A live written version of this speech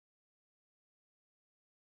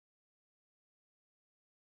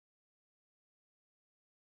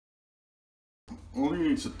all you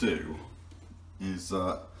need to do is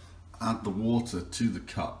add the water to the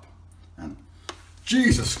cup. And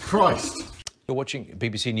Jesus Christ! You're watching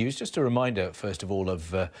BBC News. Just a reminder, first of all,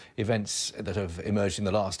 of events that have emerged in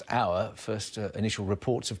the last hour. First, initial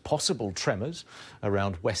reports of possible tremors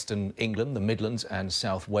around Western England, the Midlands and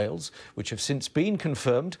South Wales, which have since been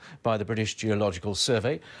confirmed by the British Geological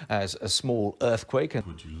Survey as a small earthquake.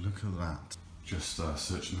 Would you look at that? Just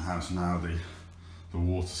searching the house now. The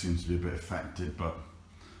water seems to be a bit affected, but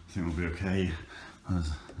I think we'll be okay. There's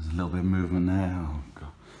a little bit of movement there. Oh,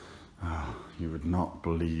 God. Oh, you would not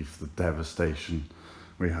believe the devastation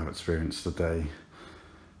we have experienced today.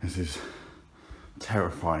 This is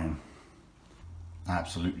terrifying.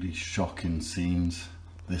 Absolutely shocking scenes.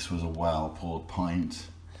 This was a well-poured pint,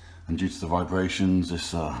 and due to the vibrations,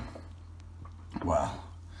 this, well,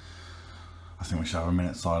 I think we should have a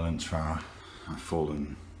minute's silence for our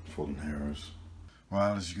fallen heroes.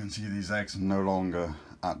 Well, as you can see, these eggs are no longer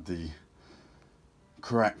at the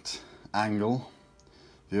correct angle.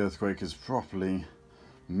 The earthquake has properly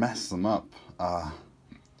messed them up.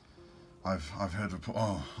 I've heard report.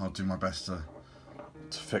 Oh, I'll do my best to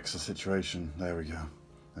fix the situation. There we go.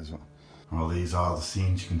 There's what. Well, these are the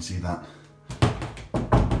scenes. You can see that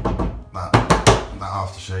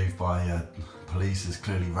aftershave by police is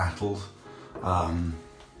clearly rattled. You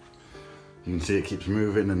can see it keeps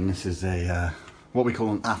moving, and this is a what we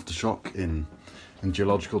call an aftershock in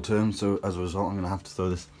geological terms. So as a result, I'm going to have to throw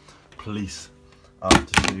this police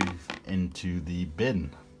aftershave into the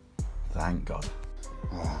bin. Thank God.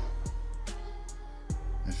 Oh.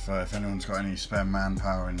 If anyone's got any spare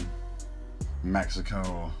manpower in Mexico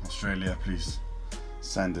or Australia, please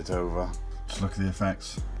send it over. Just look at the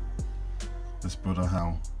effects. This Buddha,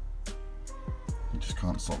 how you just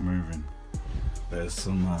can't stop moving. There's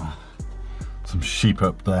some sheep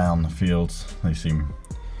up there on the fields. They seem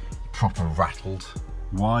proper rattled.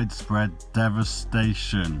 Widespread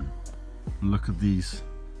devastation. Look at these.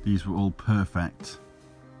 These were all perfect.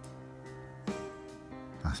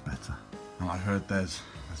 That's better. And I heard there's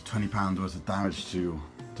 £20 worth of damage to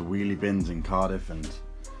the wheelie bins in Cardiff and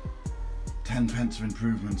 10 pence of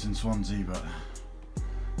improvements in Swansea, but I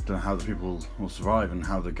don't know how the people will survive and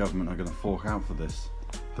how the government are going to fork out for this.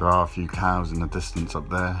 There are a few cows in the distance up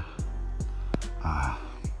there.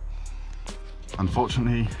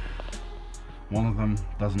 Unfortunately, one of them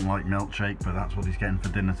doesn't like milkshake, but that's what he's getting for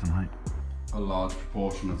dinner tonight. A large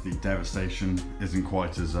proportion of the devastation isn't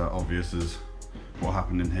quite as obvious as what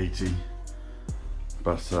happened in Haiti,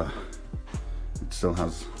 but it still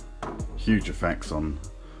has huge effects on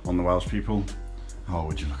the Welsh people. Oh,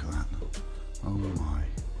 would you look at that? Oh my.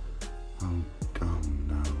 Oh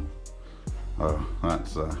no. Oh,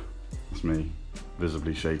 that's me,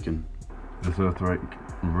 visibly shaken. This earthquake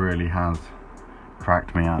really has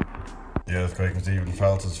cracked me up. The earthquake was even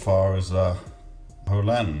felt as far as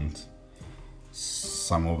Holland.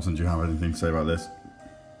 Sam Warburton, do you have anything to say about this?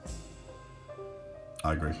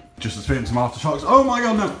 I agree. Just experienced some aftershocks. Oh my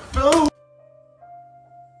God, no! Oh!